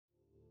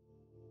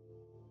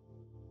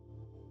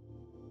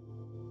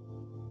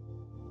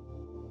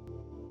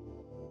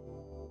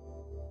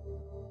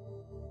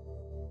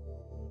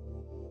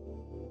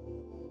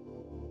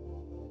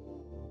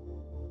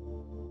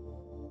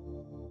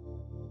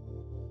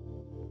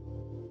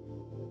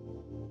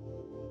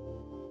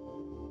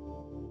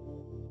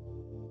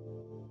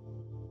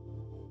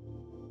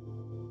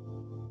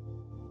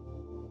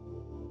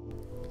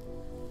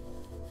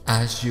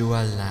As you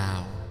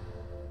allow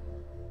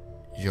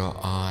your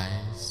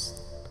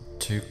eyes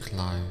to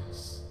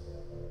close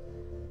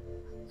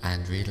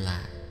and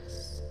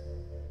relax,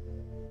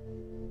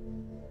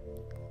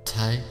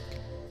 take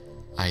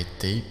a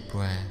deep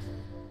breath,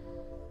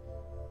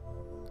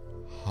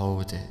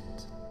 hold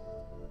it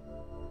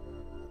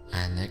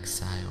and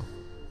exhale.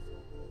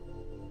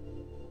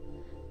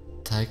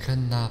 Take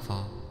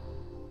another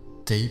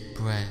deep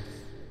breath,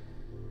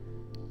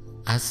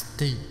 as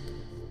deep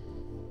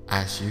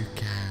as you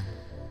can.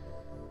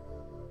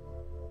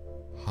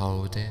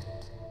 Hold it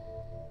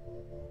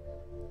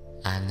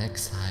and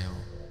exhale.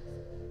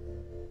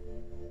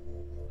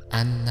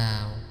 And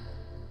now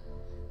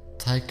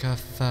take a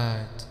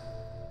third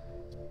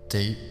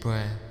deep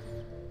breath.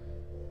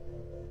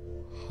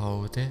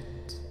 Hold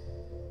it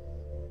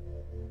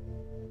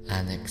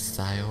and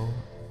exhale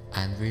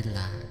and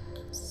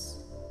relax.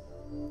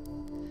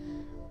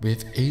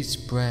 With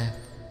each breath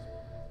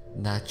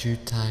that you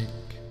take,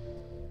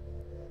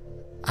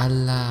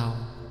 allow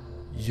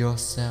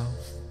yourself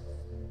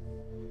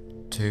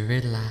to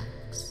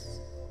relax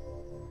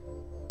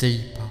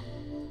deeper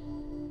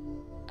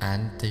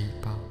and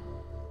deeper.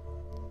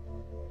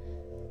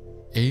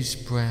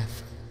 Each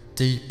breath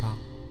deeper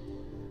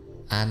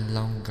and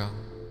longer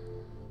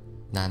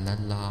than the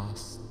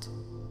last.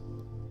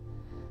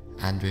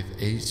 And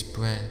with each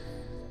breath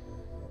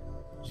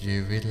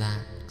you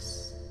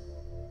relax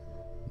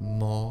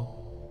more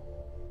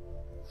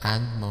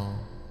and more.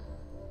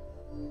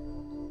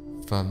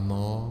 The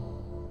more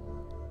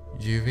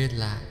you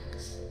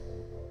relax,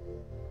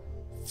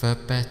 the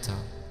better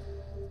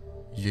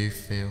you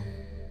feel.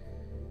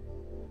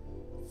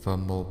 The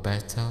more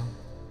better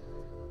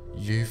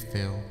you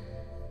feel,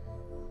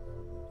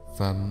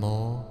 the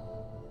more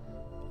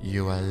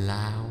you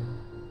allow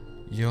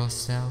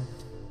yourself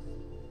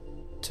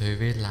to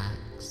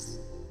relax.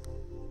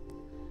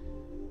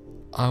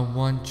 I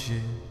want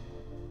you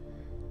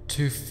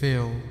to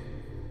feel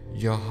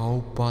your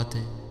whole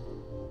body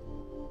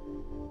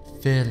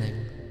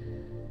feeling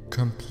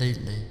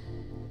completely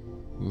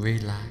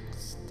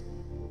relaxed,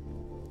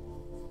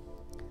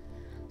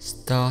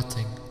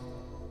 starting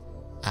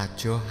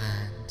at your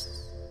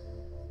hands.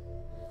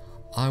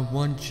 I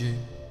want you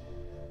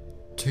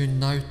to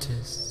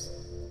notice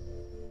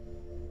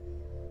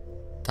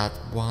that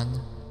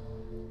one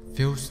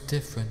feels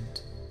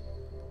different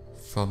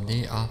from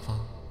the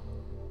other,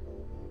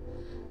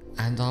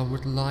 and I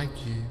would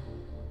like you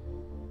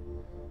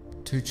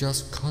to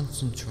just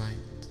concentrate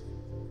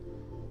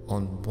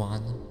on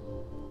one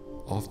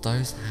of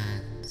those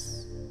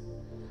hands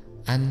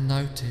and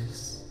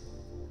notice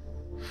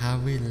how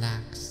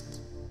relaxed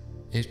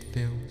it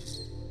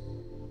feels.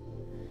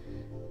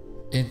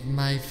 It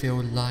may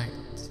feel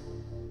light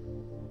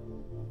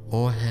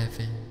or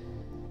heavy.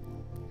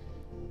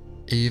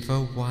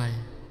 Either way,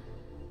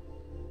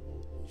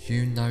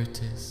 you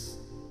notice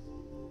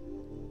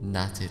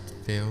that it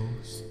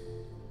feels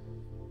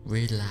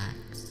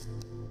relaxed.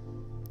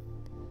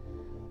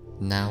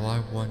 Now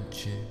I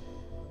want you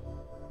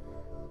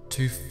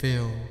to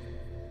feel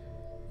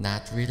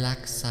that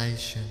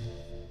relaxation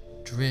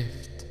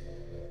drift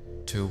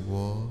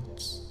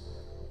towards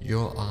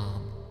your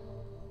arm,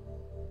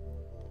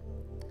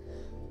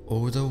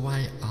 all the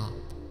way up,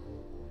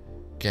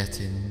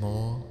 getting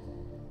more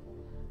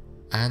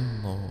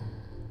and more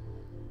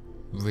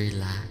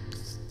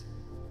relaxed.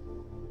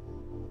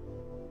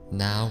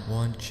 Now I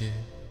want you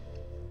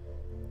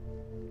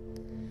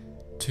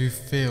to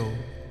feel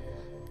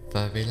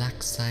the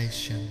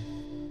relaxation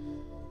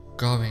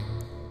going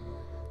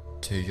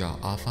to your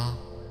other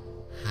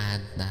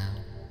hand now,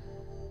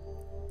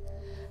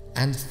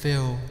 and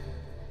feel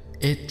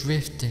it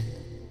drifting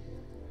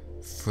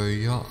through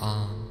your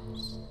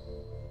arms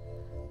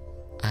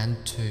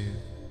and to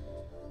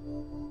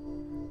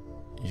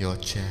your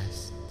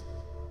chest,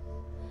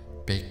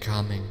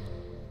 becoming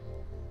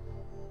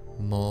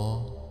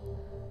more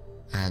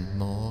and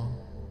more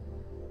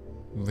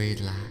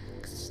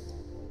relaxed.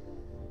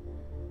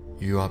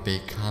 You are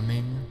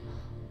becoming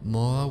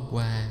more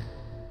aware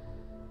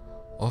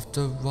of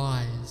the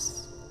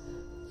rise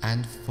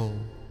and fall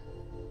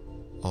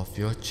of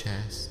your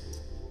chest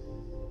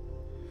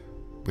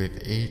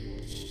with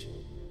each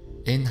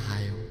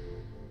inhale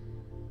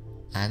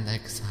and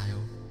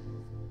exhale,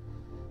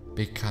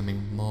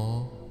 becoming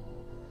more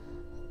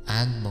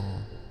and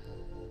more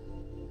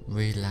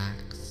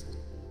relaxed.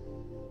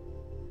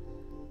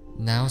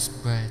 Now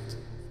spread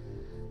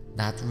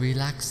that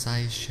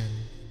relaxation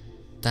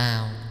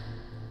down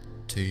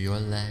to your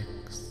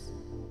legs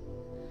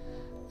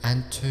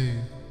and to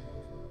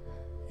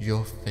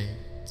your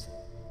feet,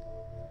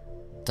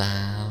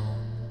 down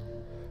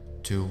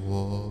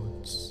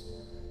towards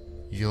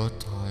your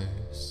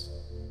toes,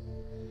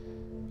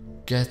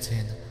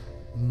 getting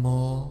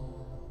more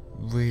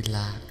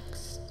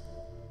relaxed,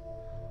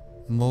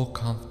 more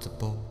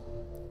comfortable.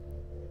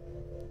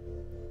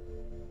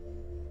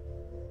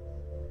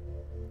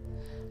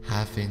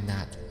 Having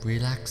that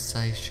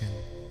relaxation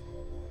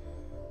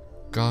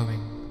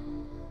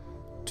going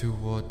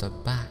toward the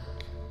back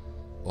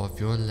of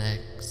your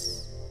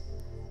legs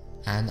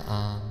and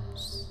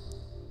arms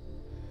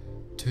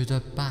to the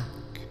back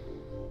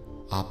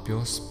up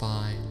your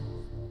spine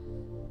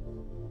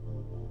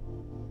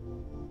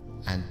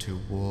and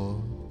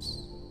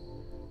towards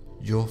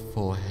your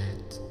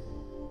forehead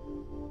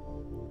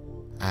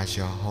as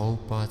your whole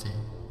body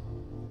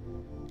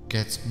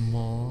gets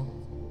more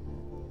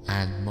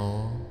and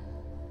more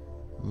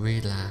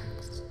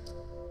relaxed,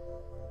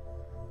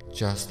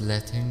 just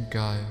letting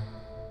go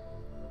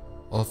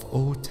of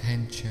all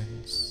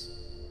tensions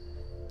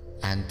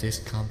and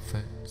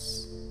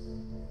discomforts,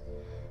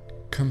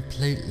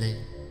 completely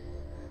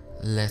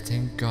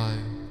letting go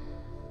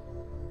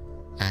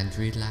and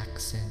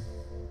relaxing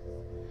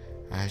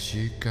as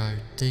you go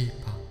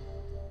deeper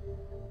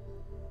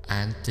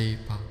and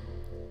deeper,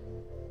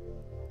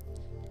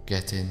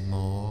 getting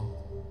more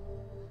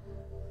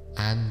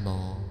and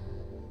more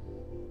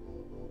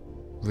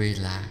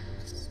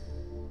relaxed,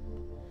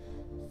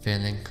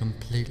 feeling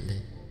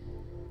completely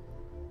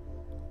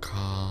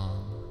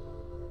calm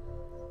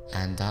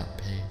and at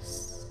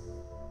peace.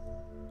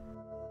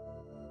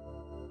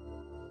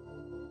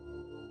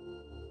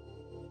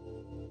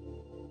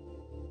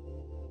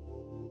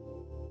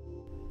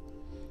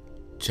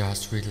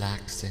 Just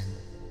relaxing,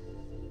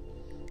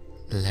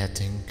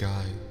 letting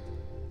go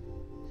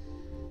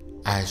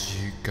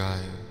as you go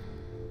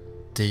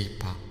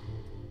deeper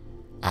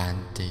and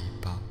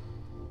deeper.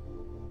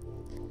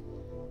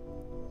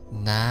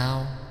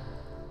 Now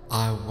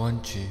I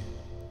want you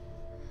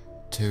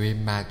to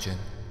imagine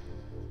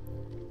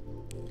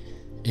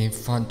in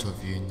front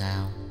of you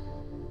now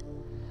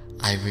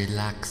a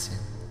relaxing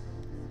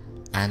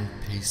and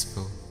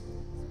peaceful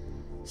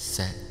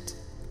set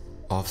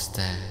of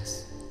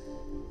stairs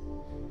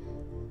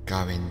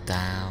going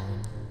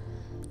down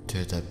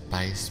to the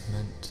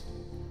basement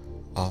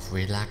of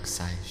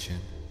relaxation.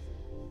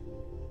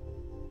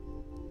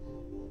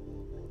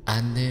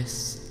 And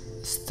this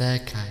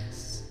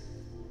staircase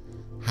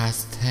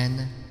has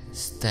 10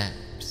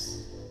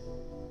 steps,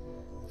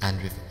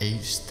 and with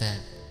each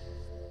step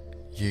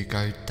you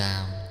go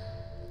down,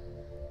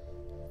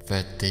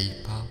 the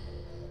deeper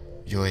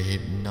your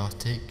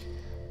hypnotic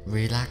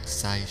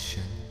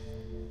relaxation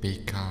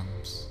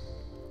becomes.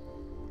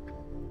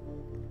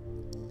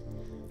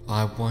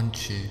 I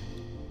want you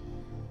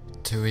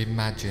to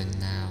imagine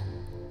now,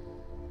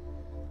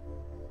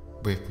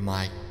 with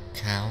my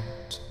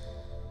count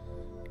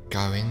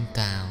going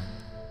down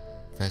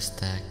the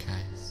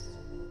staircase,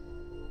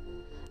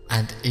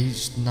 and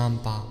each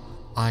number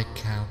I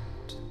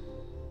count,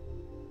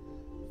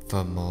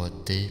 the more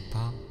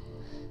deeper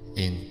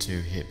into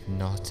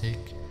hypnotic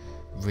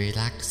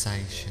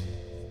relaxation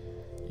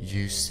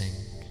you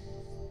sink,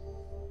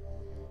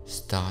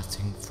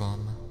 starting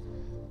from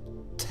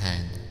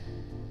 10,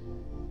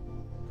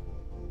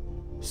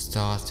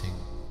 starting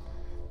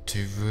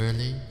to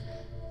really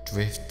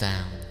drift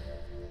down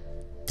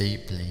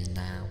deeply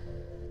now,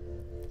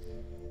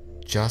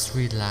 just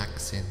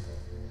relaxing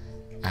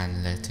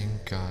and letting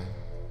go.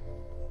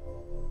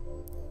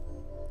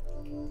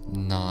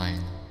 9,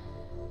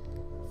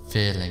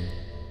 feeling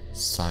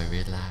so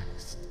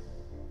relaxed,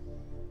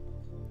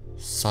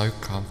 so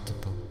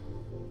comfortable,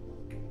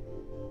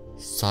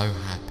 so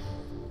happy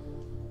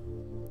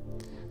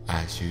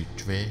as you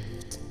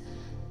drift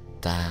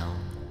down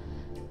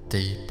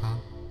deeper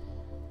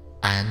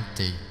and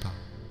deeper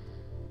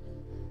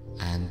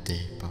and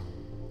deeper.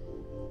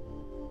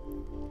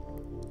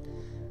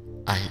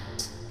 8,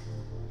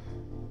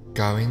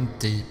 going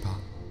deeper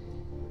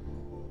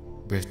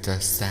with the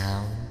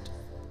sound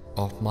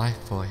of my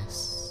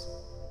voice.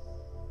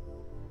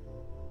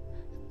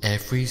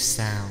 Every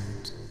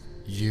sound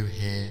you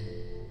hear,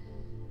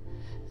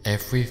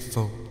 every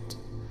thought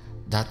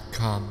that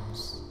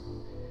comes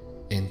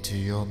into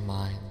your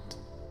mind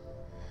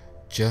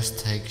just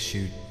takes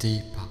you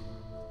deeper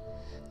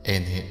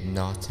in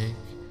hypnotic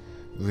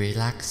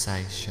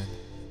relaxation.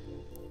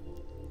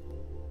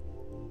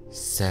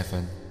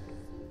 7,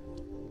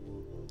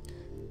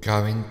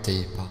 going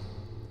deeper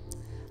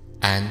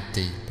and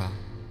deeper,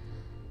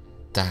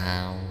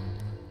 down,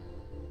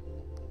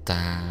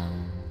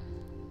 down,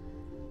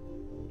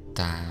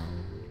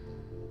 down,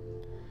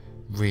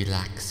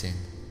 relaxing,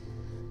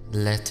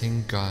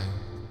 letting go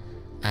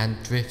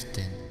and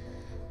drifting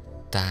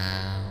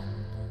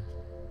down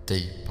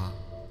deeper.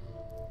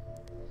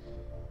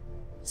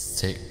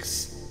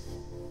 6,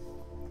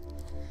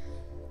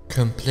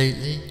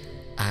 completely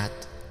at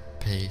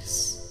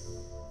peace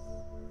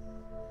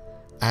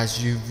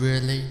as you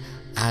really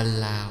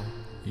allow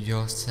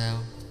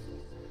yourself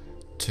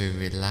to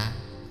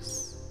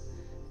relax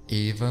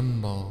even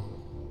more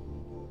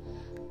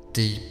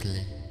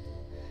deeply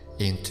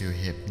into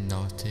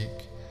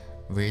hypnotic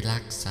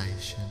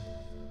relaxation.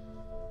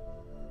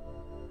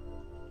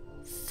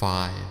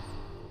 5,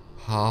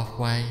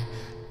 halfway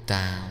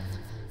down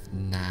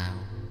now,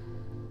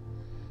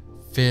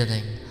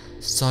 feeling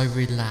so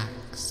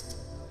relaxed,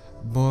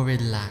 more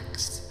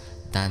relaxed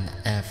than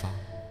ever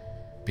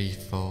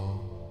before,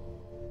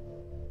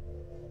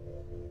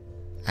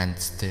 and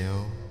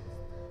still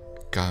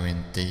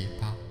going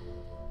deeper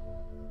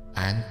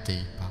and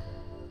deeper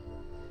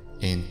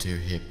into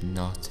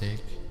hypnotic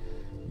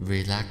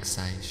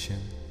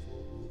relaxation.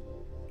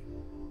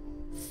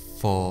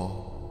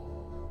 4.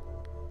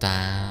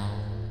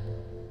 Down,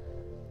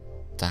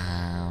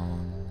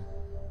 down,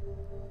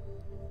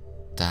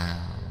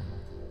 down,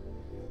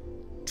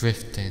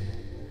 drifting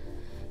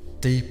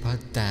deeper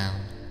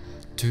down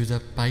to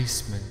the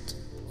basement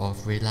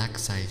of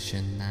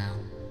relaxation now.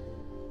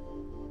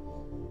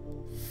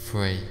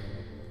 3.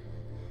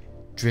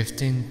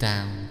 Drifting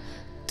down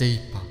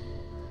deeper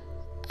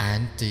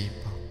and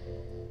deeper,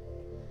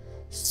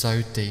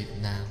 so deep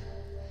now,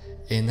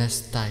 in a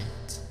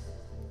state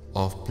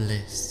of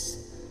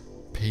bliss,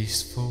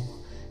 peaceful,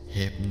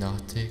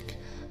 hypnotic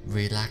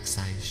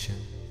relaxation.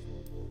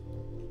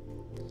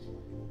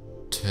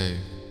 2.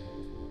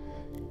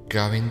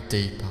 Going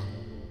deeper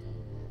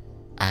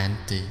and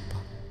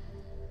deeper,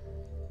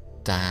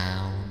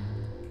 down,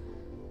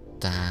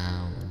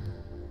 down,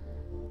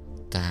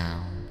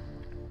 down,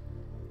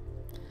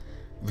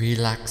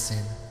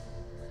 relaxing,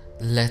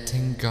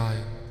 letting go,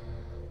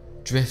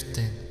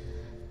 drifting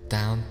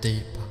down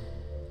deeper.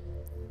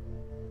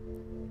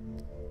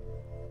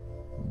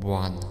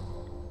 1.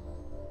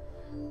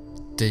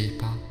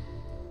 Deeper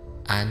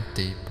and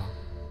deeper,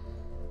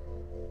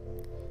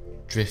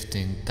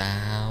 drifting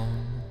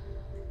down,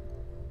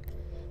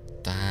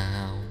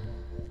 down,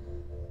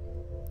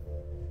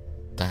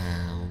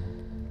 down.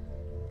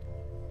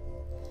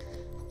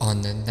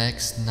 On the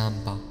next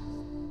number,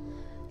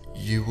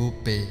 you will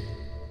be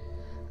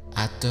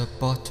at the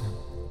bottom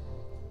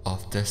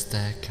of the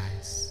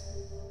staircase,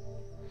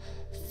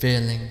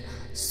 feeling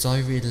so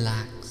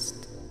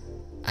relaxed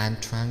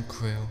and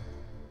tranquil.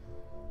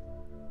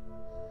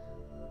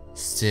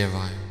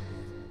 0.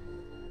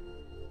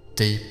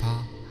 Deeper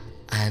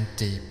and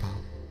deeper,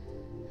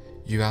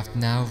 you have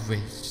now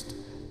reached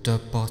the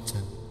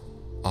bottom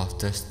of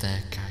the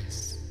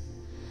staircase,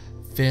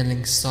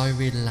 feeling so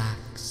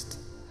relaxed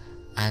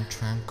and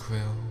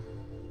tranquil,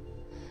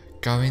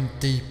 going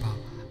deeper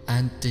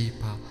and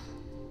deeper,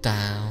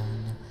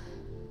 down,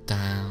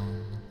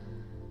 down,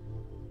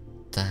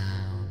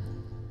 down,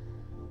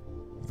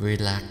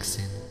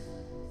 relaxing,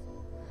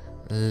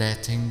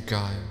 letting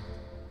go,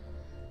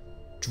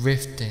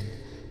 drifting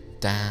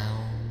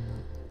down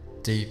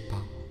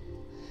deeper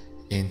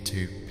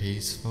into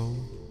peaceful,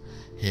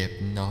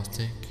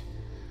 hypnotic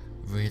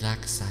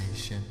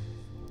relaxation,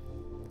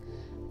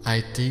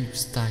 a deep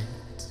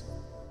state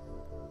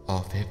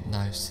of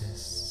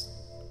hypnosis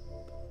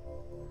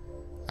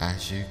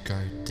as you go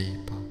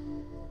deeper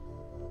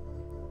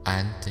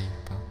and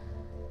deeper.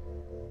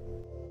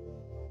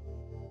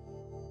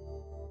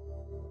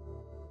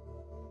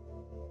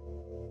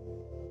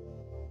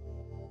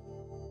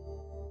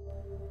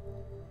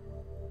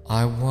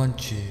 I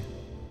want you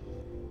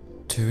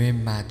to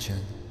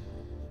imagine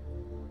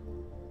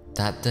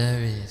that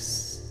there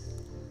is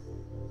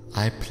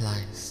a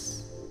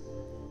place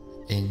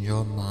in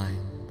your mind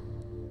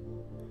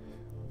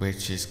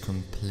which is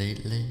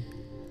completely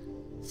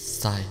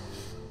safe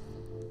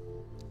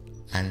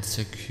and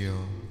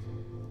secure.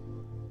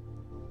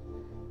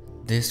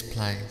 This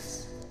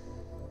place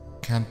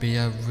can be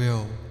a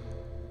real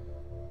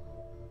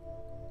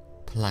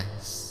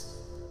place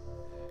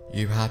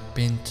you have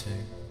been to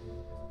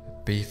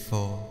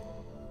before,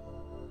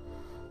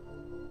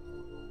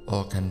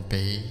 or can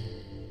be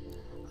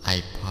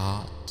a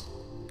part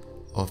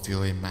of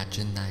your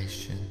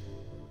imagination.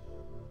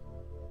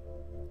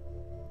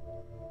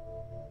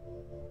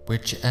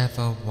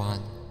 Whichever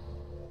one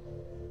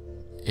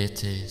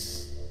it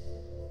is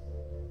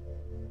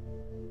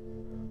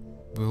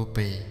will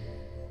be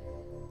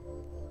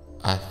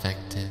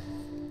effective.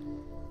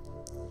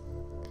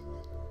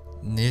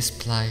 This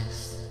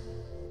place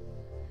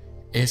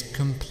is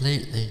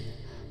completely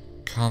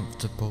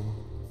comfortable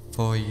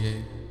for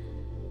you,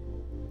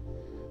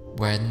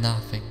 where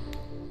nothing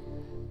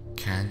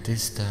can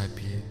disturb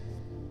you.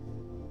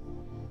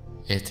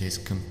 It is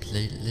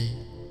completely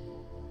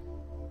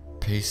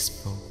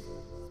peaceful,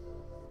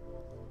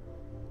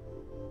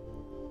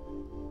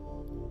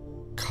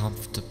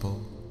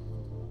 comfortable,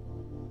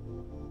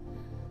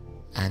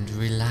 and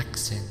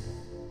relaxing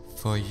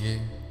for you.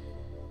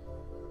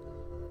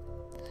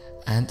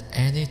 And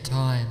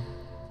anytime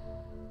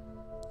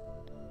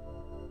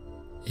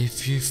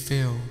if you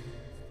feel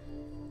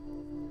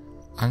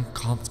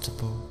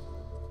uncomfortable,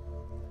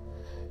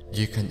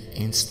 you can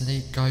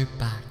instantly go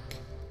back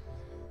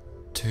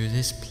to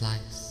this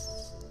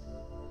place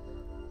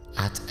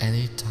at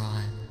any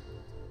time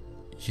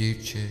you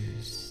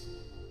choose.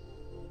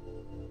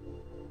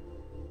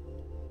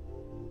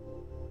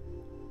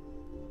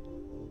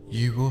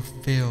 You will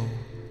feel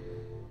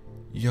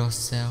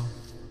yourself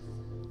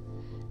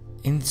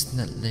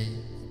instantly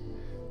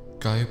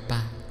go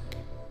back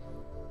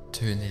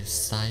to this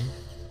safe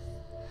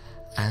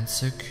and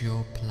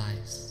secure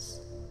place.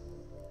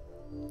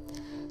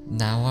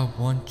 Now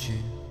I want you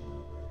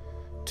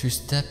to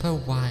step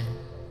away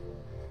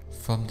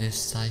from this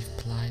safe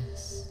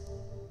place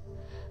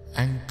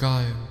and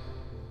go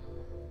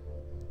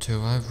to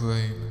a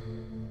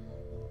room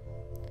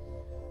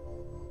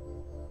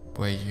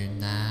where you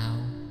now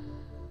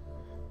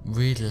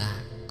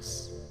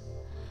relax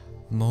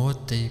more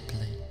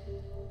deeply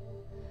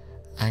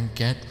and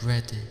get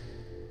ready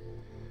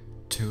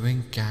to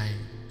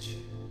engage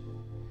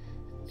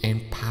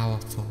in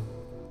powerful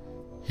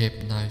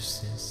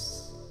hypnosis.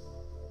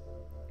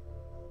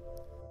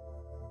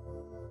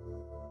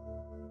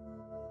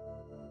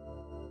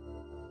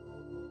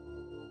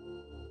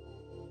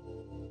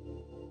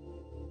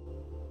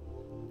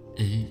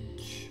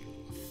 Each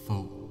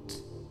thought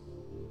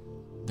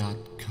that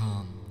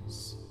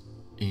comes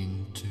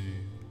into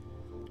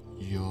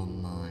your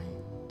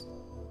mind,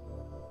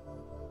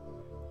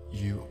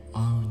 you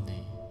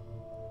only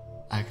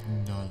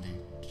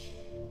acknowledge,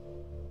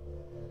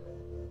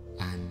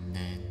 and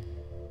then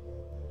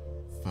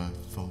the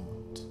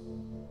thought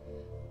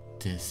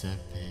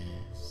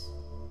disappears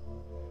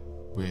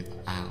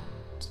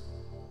without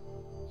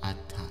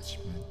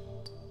attachment.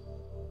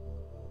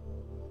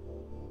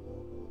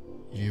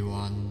 You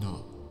are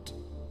not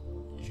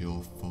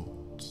your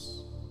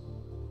thoughts.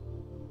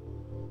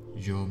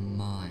 Your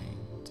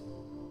mind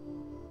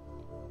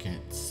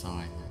gets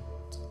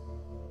silent.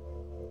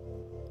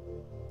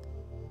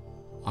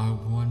 I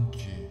want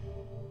you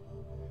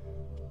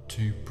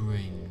to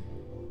bring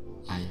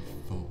a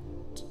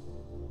thought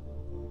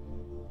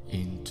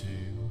into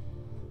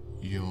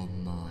your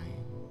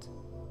mind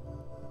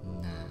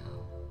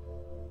now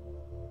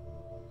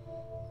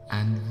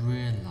and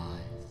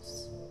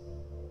realize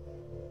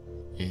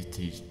it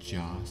is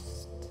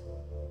just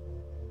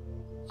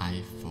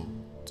a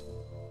thought.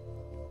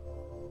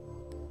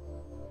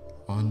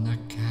 On the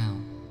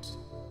count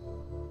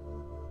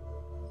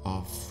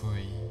of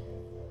 3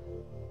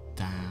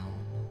 down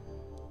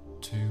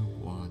to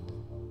 1,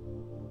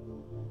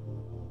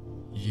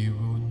 you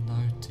will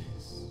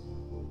notice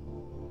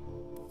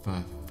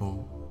the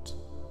thought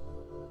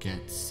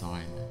gets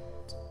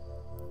silent.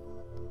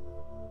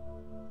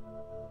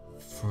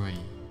 3,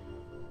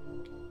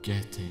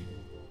 getting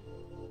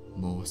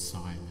more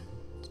silent.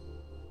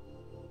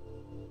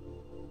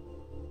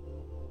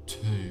 2,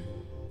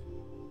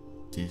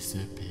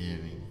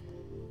 disappearing.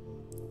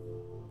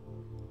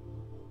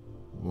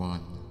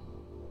 1,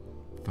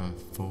 the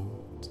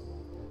thought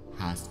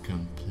has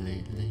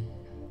completely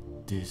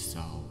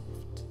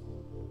dissolved,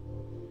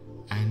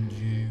 and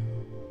you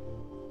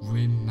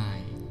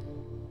remain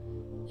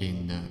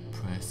in the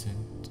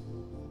present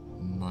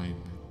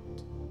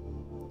moment.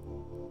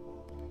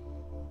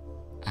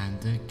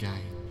 And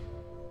again,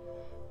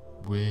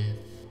 with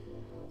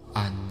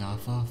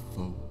another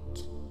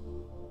thought,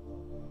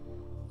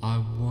 I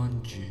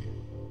want you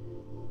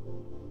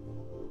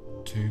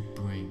to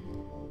bring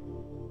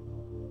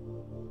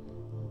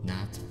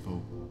that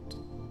thought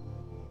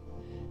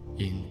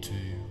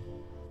into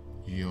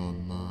your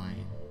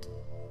mind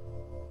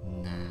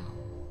now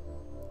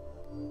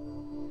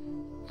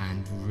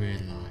and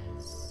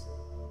realize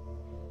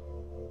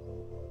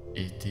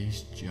it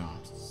is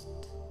just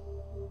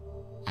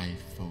a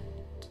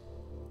thought.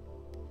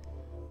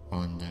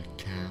 On the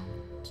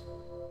count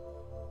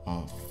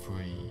of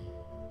 3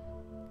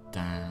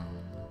 down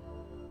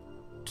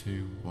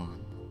to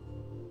 1,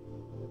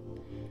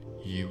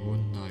 you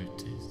will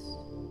notice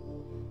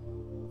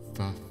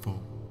the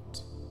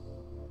thought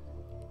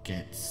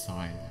gets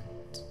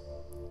silent.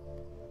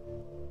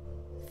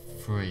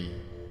 3,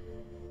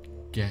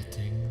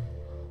 getting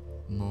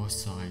more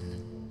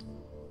silent.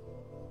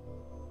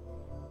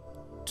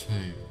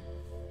 2,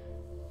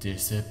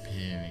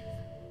 disappearing.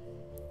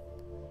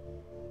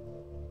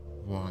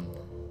 1,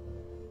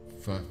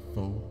 the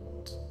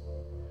thought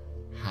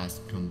has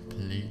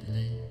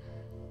completely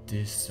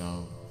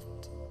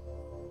dissolved,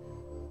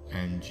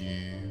 and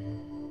you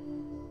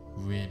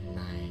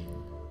remain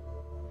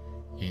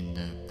in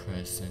the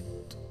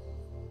present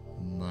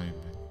moment.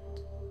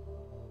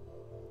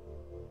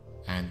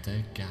 And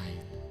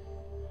again,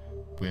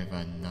 with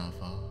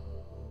another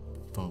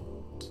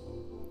thought,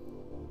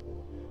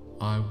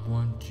 I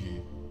want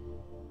you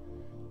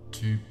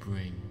to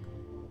bring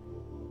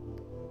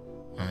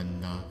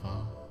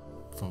another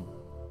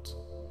thought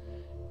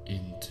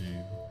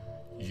into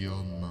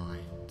your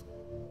mind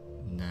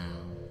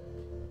now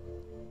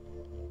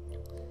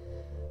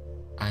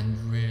and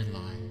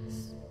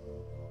realize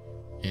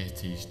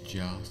it is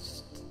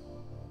just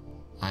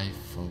a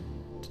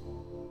thought.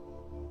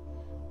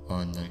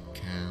 On the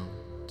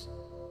count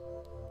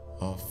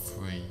of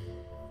 3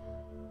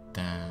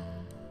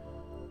 down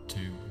to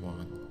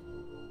 1,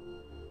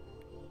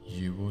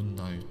 you will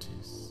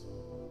notice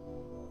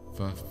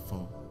the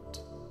thought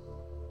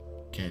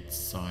gets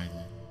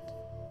silent.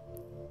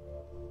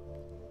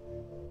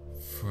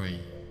 3,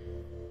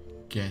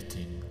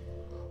 getting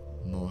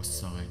more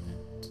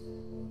silent.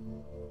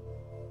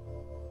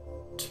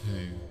 2,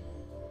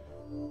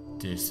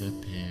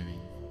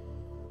 disappearing.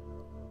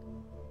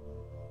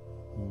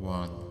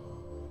 1,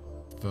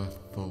 the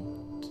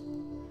thought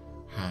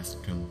has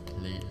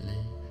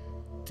completely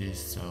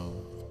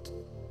dissolved,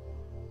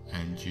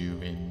 and you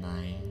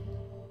remain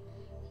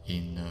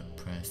in the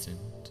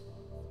present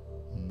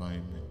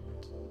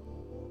moment.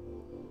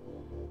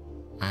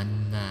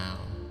 And now,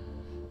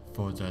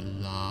 for the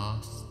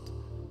last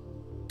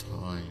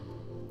time,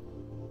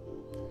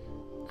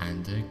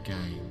 and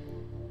again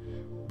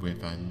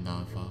with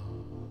another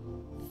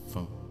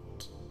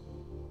thought,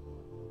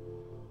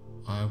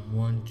 I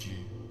want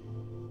you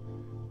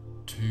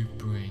to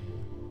bring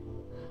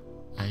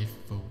a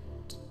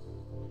thought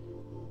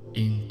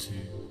into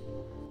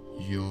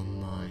your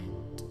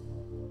mind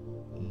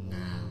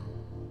now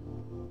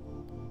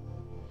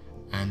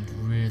and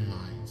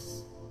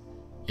realize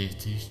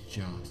it is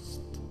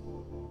just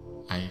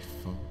a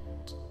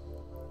thought.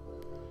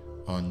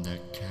 On the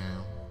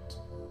count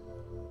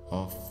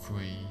of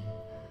 3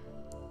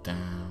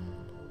 down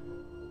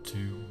to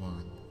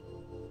 1,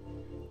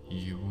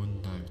 you will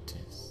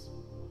notice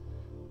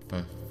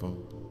the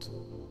thought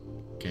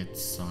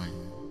gets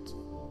silent.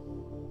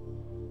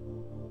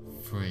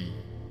 3,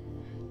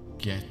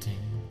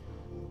 getting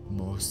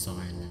more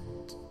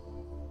silent.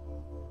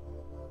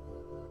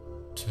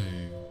 2,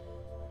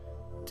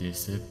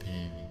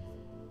 disappearing.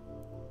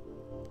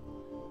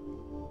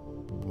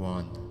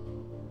 1,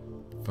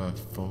 the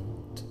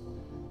thought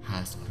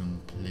has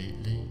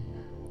completely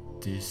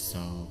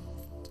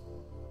dissolved,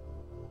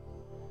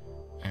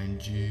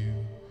 and you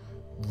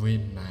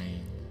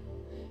remain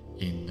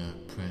in the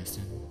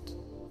present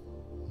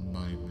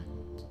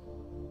moment,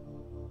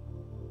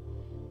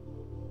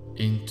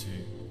 into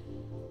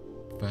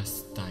the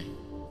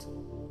state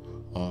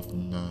of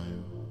no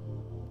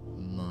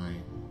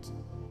mind,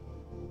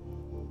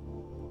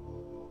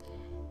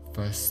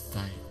 the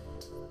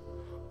state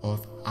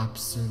of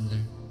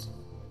absolute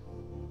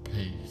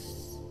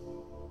peace,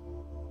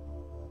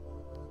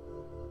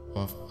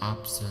 of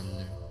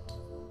absolute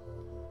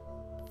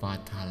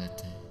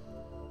vitality,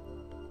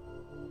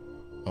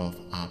 of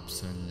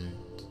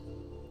absolute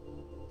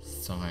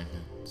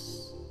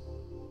silence,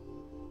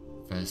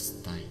 the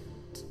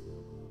state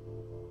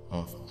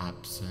of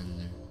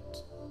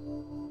absolute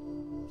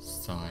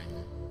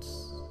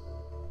silence,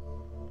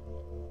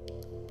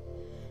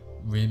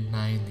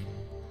 remaining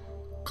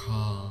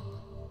calm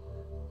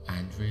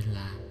and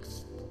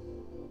relaxed.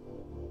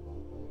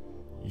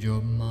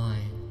 Your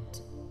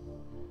mind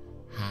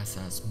has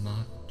as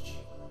much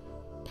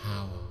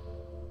power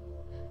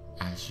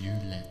as you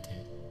let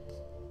it.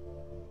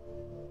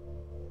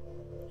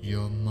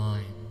 Your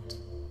mind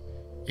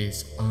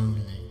is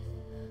only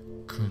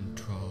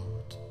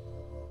controlled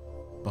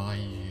by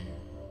you.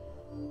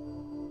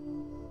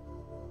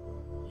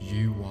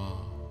 You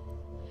are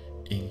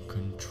in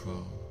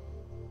control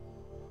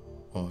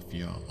of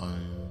your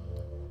own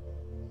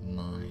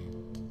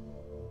mind.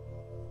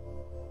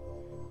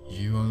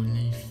 You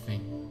only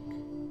think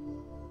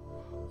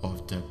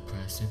of the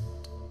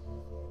present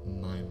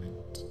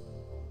moment,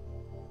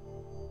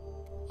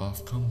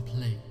 of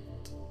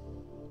complete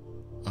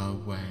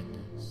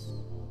awareness.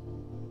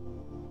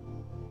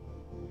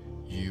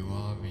 You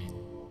are in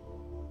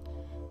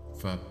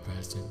the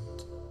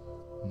present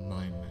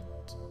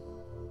moment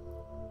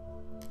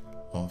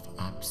of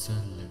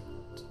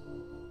absolute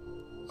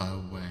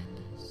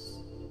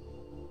awareness.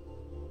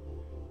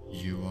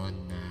 You are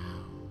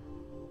now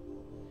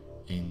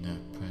in the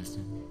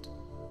present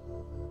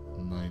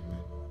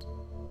moment.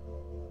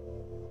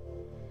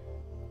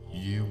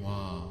 You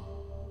are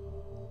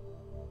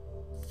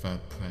the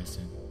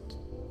present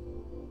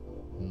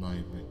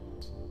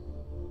moment,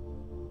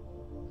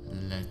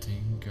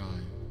 letting go,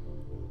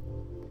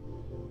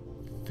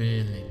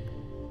 feeling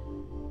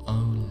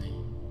only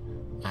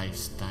a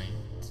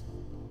state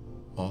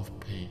of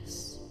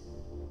peace,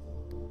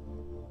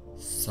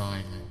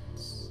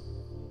 silence,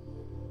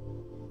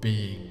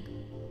 being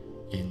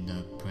in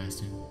the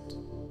present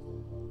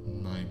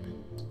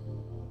moment,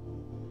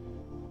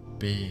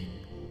 being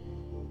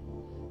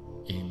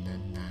in the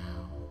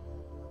now,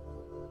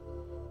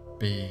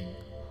 being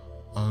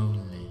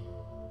only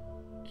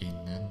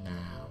in the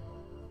now.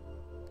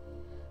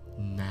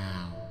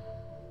 Now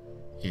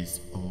is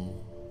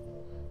all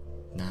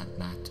that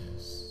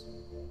matters.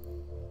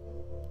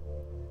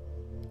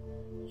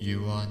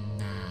 You are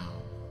now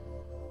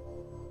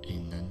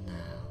in the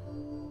now.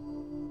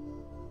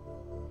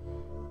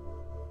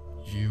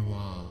 You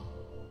are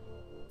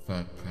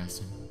the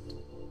present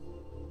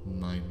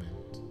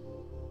moment,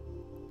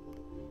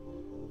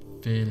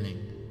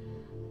 feeling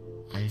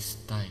a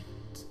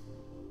state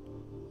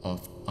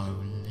of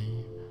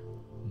only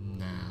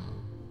now,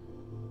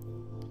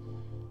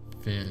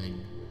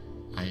 feeling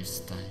a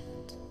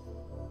state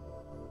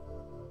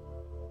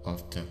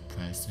of the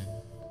present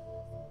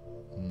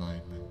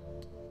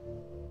moment,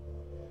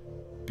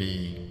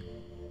 being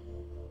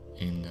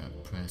in the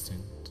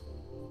present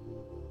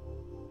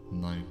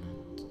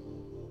moment.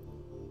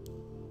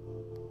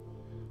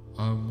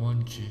 I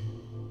want you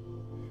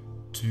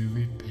to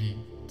repeat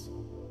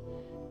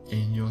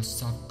in your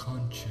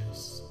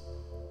subconscious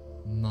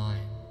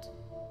mind,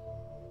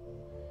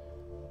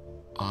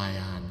 I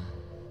am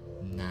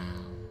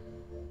now.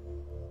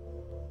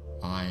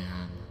 I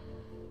am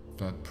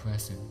the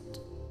present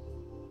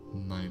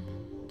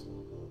moment.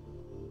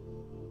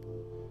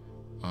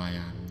 I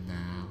am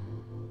now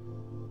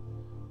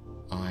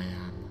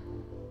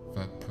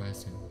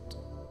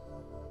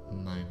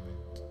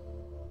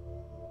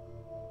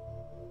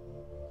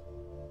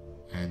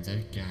and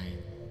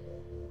again.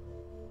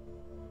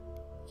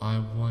 I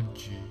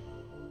want you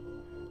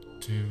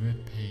to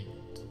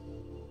repeat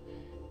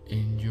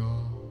in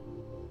your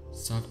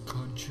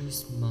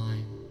subconscious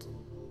mind,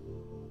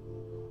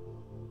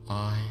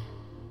 I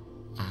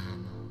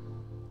am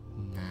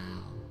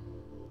now.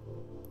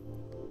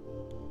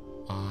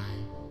 I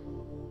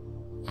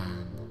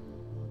am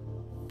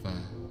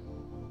the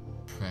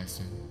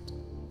present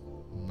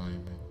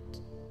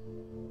moment.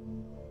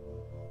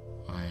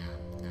 I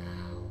am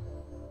now.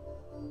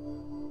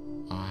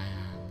 I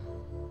am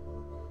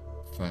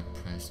the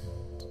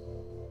present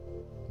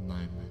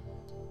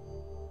moment.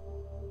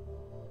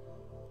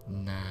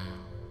 Now,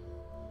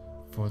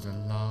 for the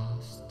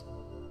last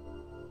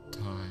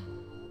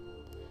time,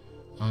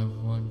 I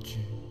want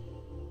you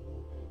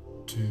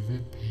to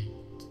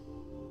repeat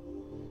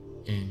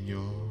in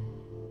your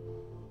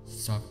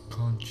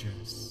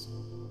subconscious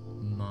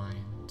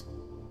mind,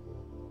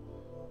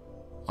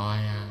 I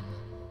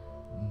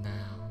am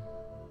now.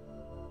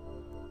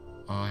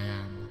 I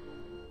am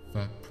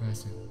the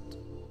present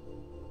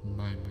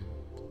moment.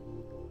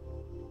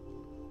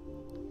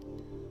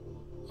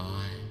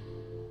 I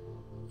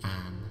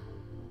am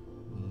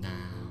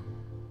now.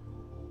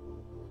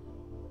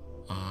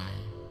 I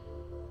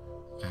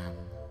am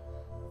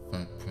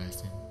the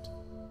present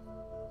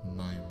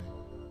moment.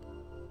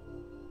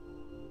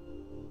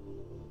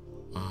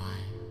 I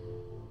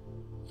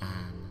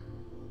am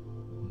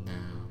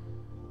now.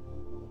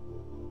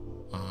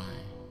 I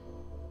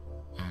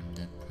am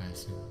the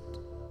present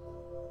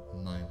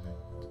moment.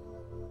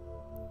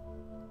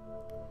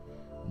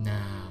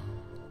 Now,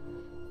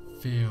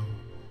 feel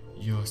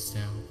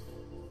yourself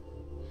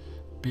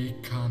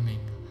becoming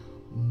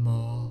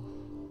more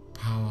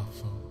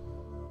powerful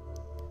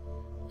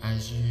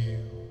as you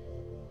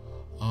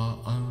are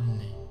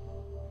only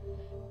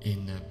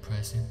in the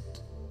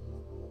present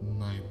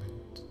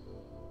moment.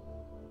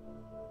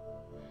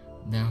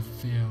 Now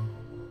feel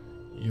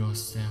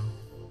yourself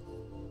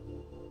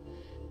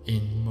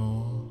in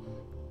more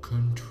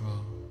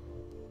control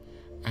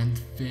and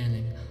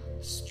feeling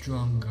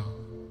stronger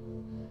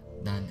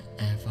than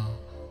ever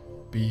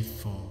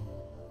before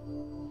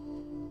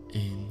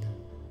in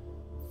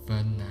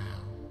the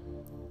now.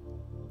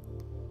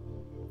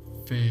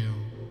 Feel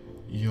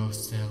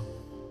yourself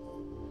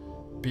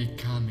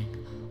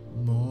becoming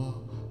more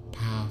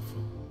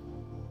powerful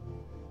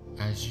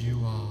as you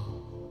are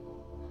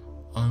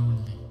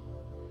only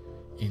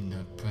in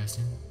the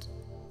present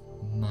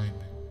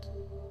moment,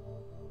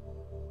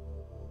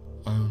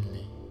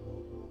 only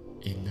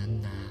in the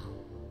now.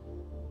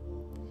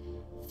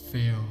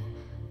 Feel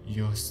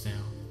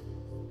yourself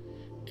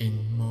in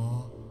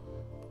more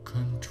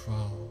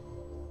control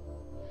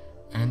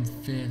and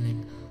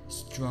feeling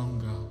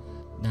stronger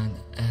than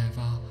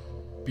ever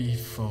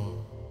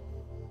before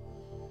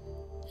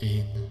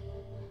in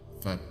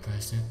the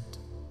present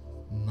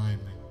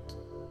moment,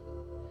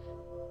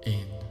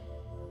 in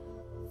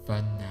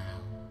the now.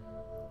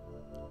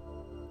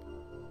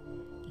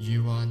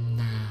 You are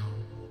now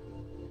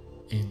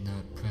in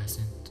the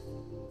present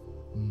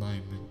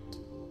moment.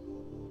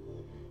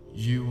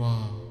 You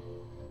are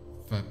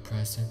the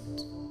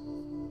present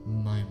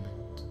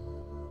moment.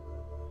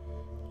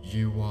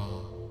 You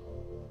are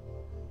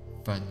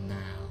the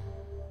now.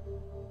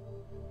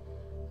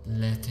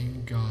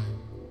 Letting go,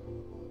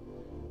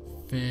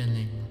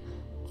 feeling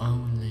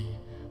only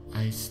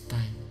a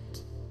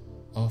state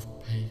of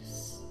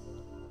peace,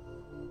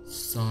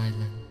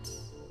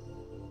 silence,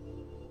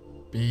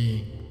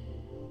 being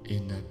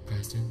in the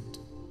present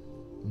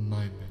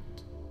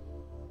moment,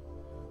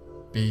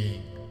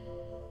 being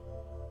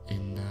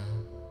in the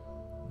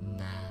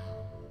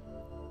now,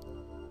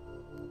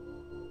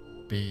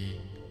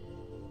 being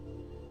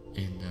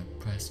in the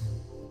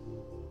present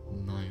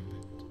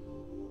moment,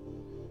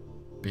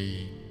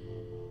 being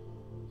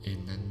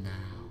in the now.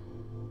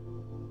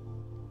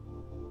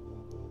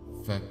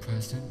 The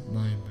present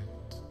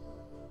moment,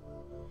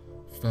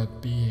 the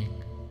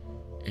being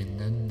in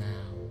the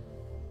now,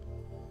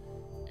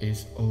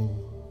 is all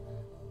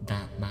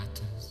that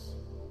matters.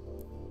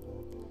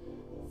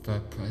 The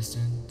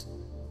present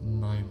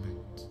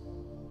moment,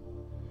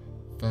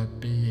 the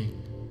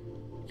being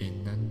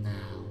in the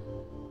now,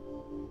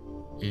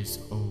 is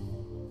all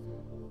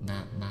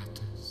that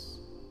matters.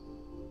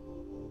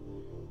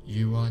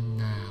 You are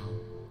now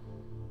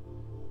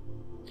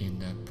in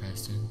the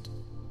present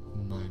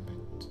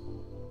moment.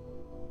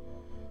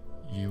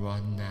 You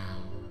are now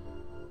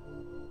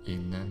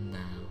in the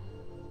now.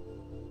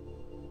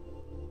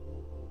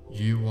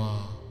 You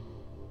are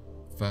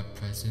the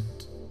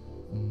present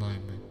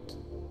moment.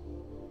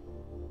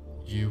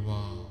 You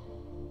are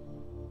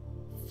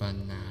the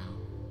now.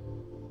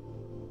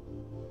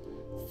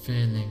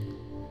 Feeling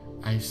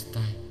a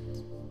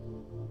state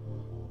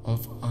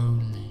of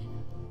only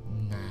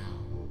now.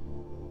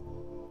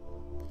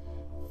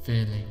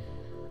 Feeling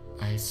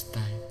a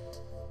state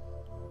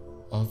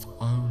of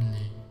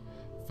only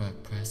the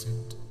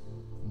present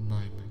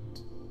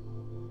moment.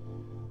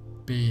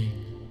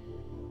 Being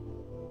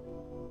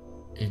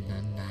in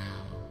the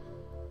now.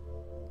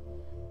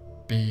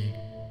 Being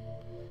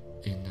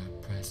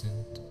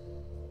present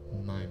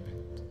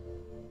moment,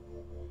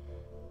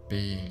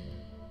 being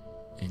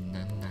in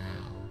the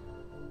now,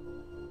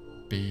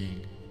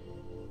 being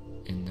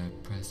in the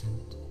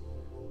present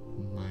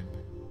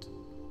moment.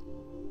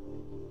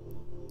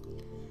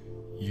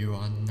 You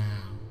are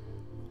now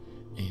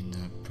in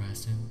the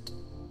present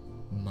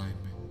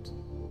moment.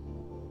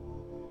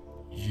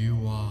 You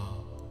are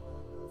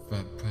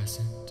the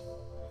present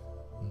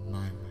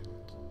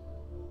moment.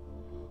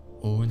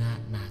 All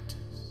that matters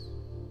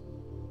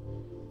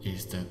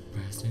is the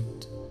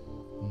present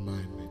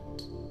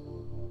moment,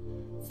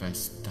 the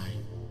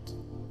state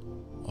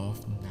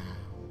of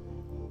now.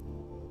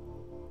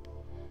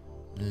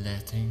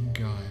 Letting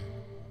go,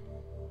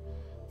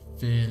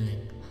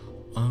 feeling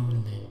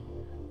only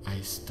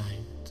a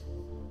state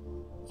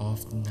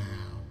of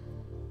now,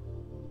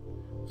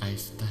 a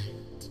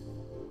state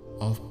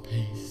of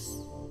peace,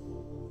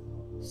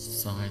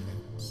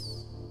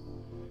 silence,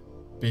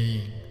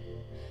 being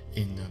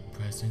in the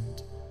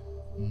present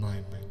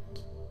moment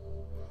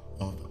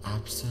of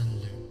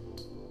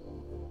absolute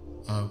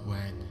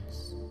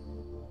awareness,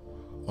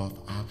 of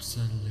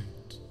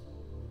absolute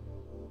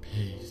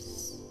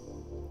peace,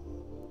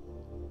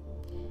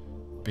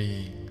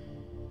 being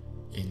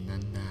in the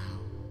now,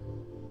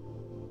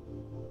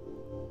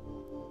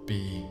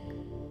 being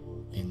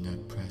in the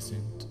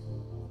present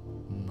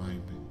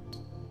moment,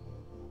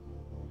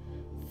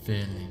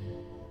 feeling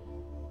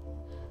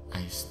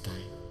a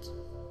state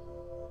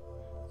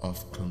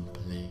of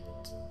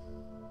complete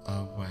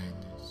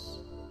awareness,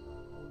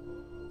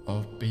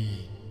 of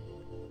being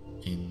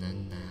in the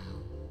now,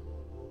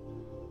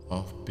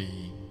 of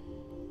being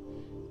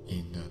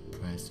in the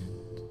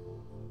present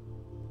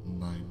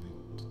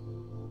moment.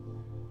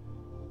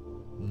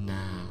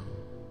 Now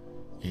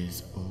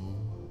is all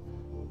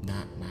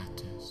that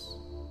matters.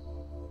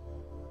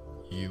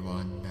 You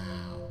are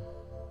now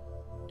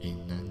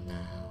in the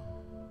now.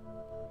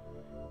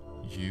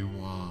 You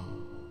are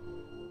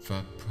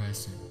the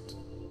present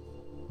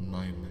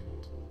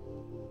moment,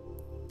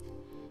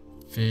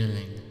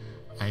 feeling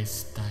a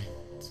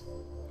state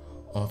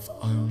of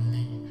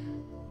only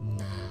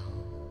now.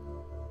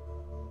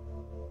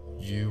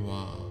 You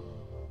are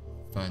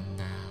the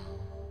now,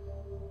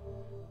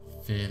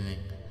 feeling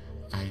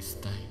a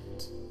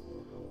state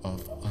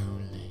of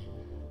only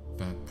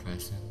the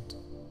present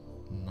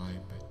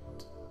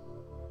moment,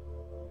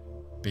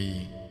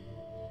 being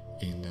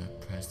in the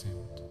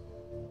present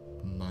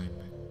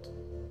moment,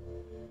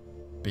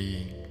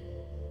 being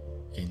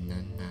in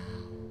the now.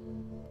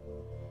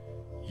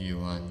 You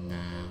are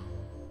now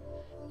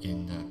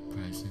in the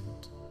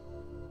present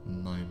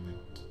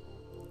moment.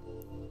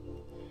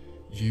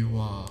 You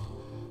are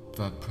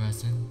the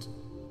present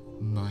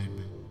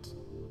moment.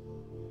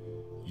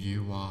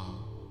 You are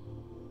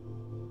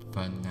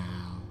the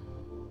now.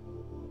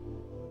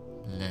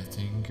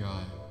 Letting go,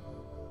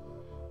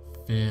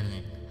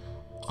 feeling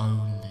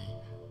only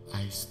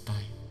a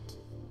state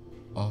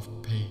of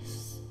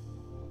peace,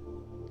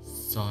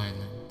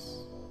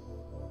 silence,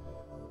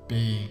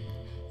 being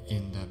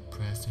in the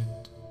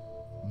present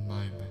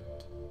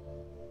moment,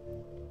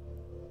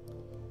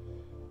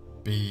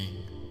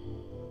 being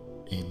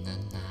in the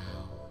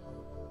now.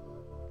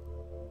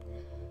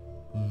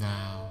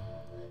 Now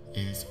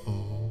is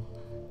all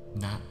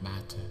that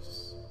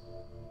matters.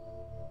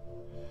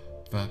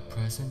 The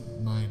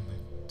present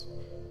moment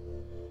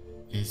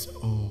is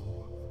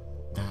all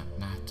that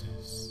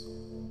matters.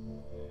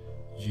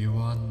 You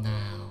are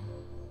now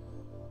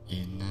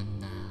in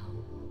the now.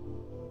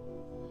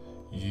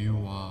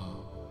 You are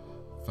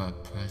the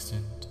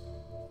present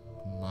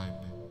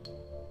moment.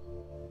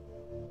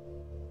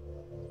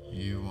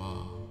 You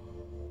are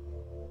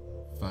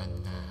the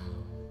now,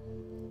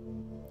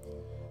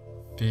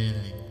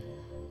 feeling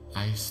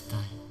a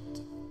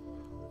state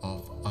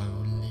of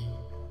only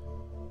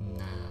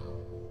now,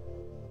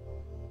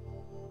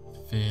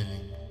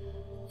 feeling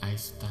a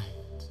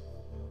state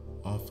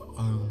of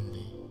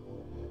only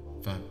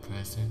the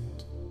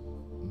present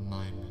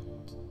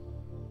moment,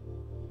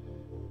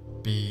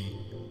 being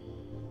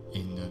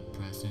in the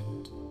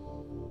present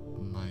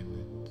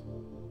moment,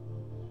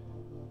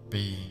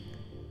 being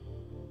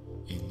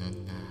in the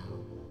now,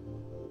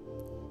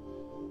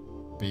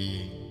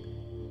 being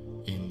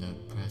in the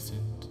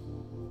present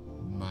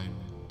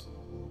moment,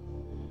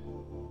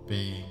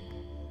 being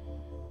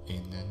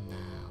in the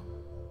now.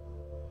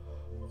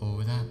 All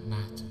that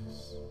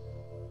matters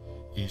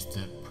is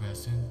the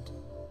present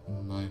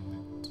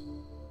moment,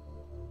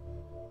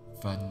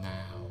 the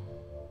now.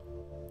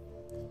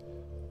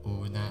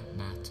 All that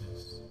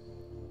matters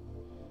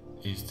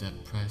is the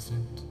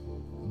present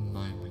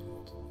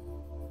moment,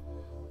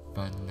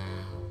 the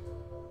now.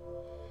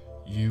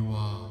 You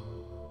are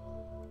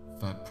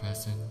the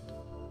present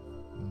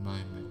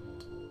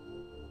moment.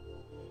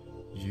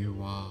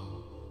 You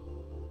are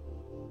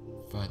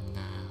the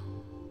now.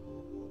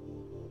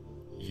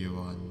 You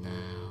are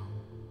now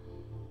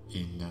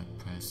in the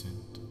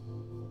present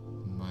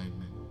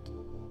moment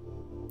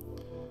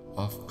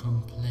of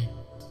complete,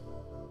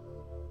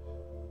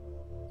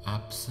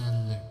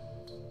 absolute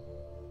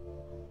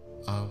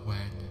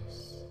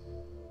awareness.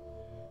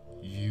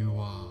 You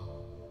are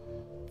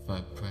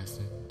the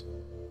present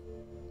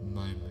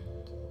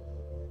moment.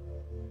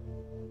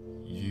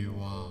 You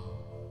are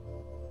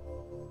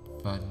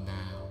the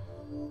now.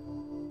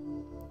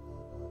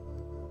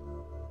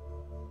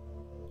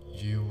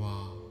 You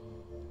are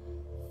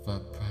the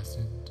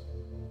present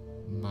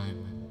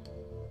moment.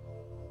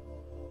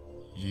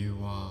 You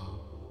are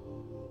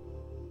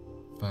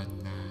the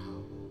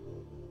now.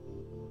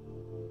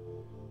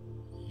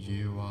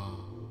 You are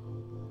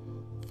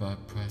the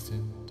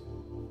present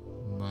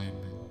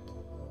moment.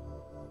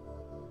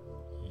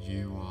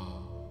 You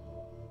are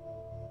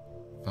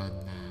the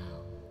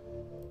now.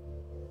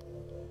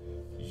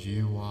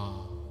 You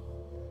are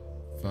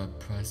the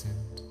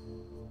present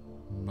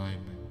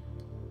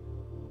moment.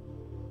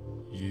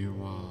 You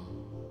are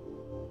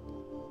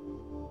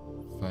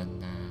the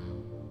now.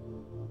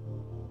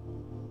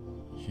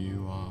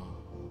 You are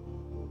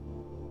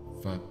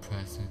the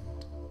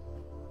present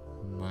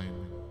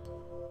moment.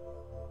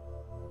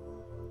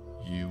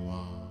 You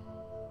are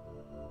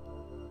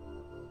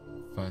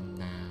the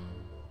now.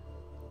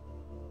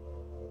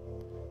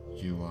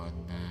 You are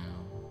now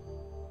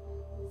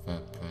the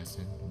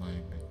present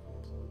moment.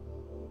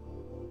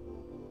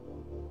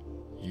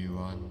 You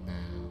are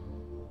now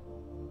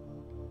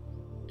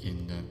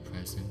in the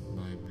present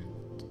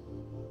moment.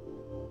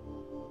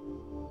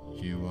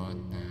 You are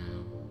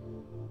now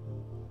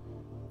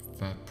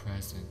the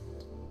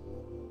present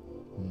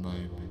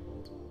moment.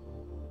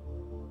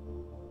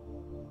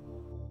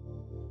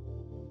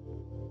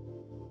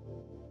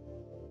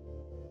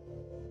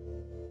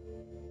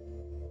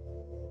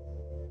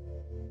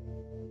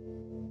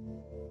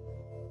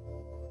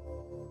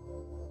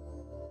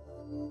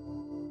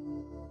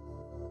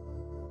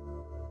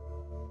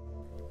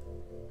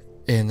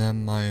 In a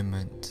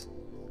moment,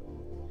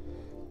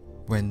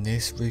 when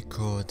this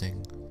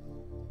recording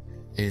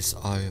is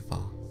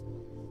over,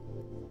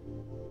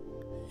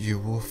 you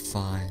will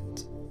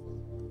find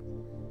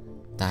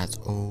that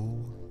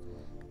all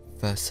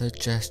the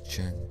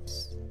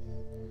suggestions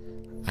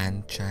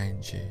and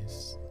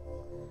changes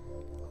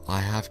I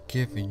have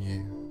given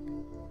you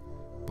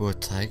will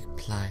take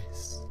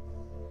place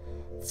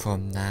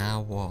from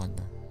now on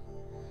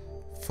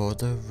for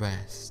the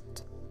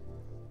rest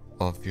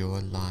of your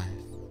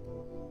life,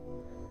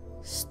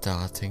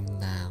 starting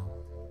now.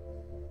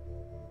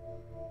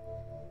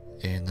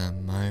 In a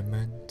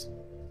moment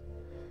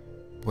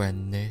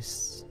when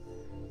this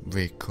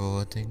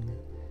recording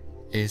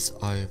is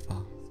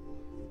over,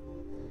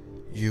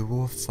 you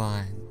will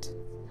find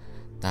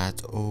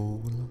that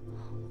all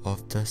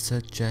of the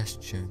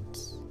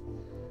suggestions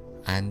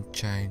and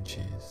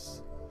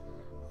changes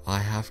I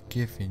have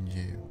given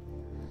you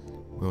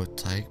will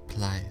take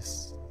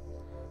place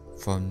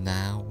from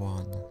now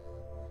on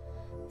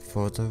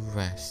for the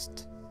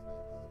rest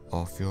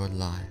of your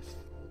life,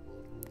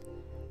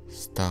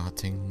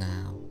 starting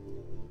now.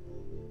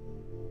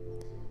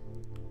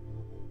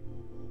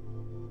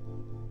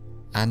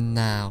 And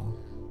now,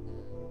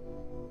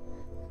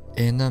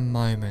 in a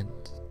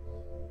moment,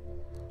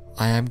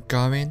 I am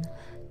going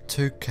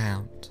to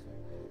count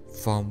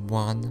from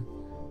 1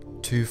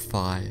 to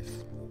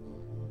 5.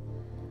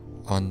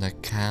 On the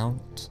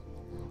count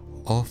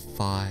of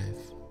 5,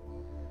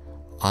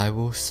 I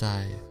will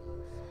say,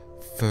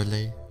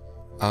 fully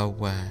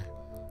aware,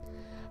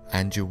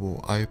 and you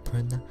will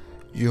open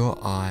your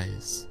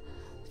eyes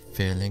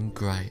feeling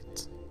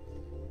great.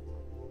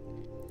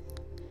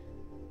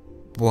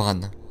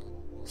 1.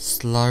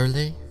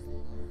 Slowly,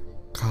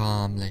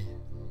 calmly,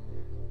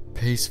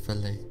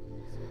 peacefully,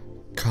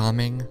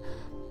 coming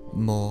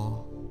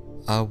more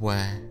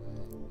aware.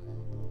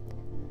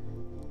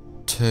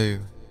 2.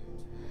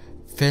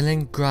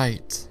 Feeling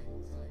great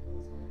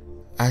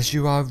as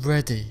you are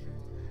ready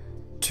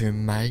to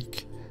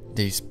make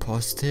these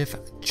positive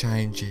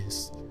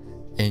changes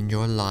in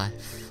your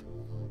life.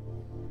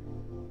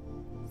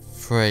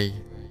 3.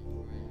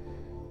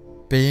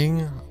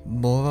 Being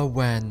more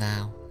aware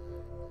now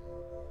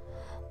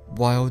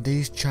while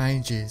these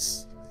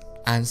changes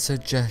and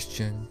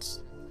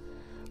suggestions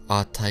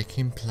are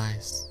taking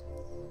place.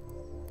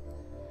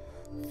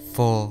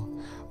 4.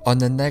 On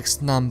the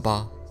next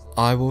number,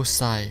 I will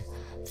say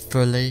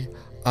fully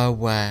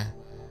aware,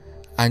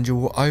 and you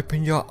will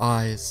open your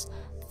eyes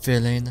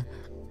feeling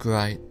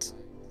great.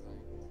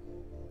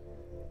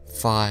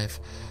 5.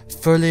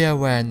 Fully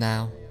aware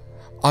now.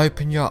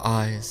 Open your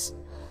eyes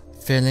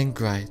feeling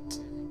great.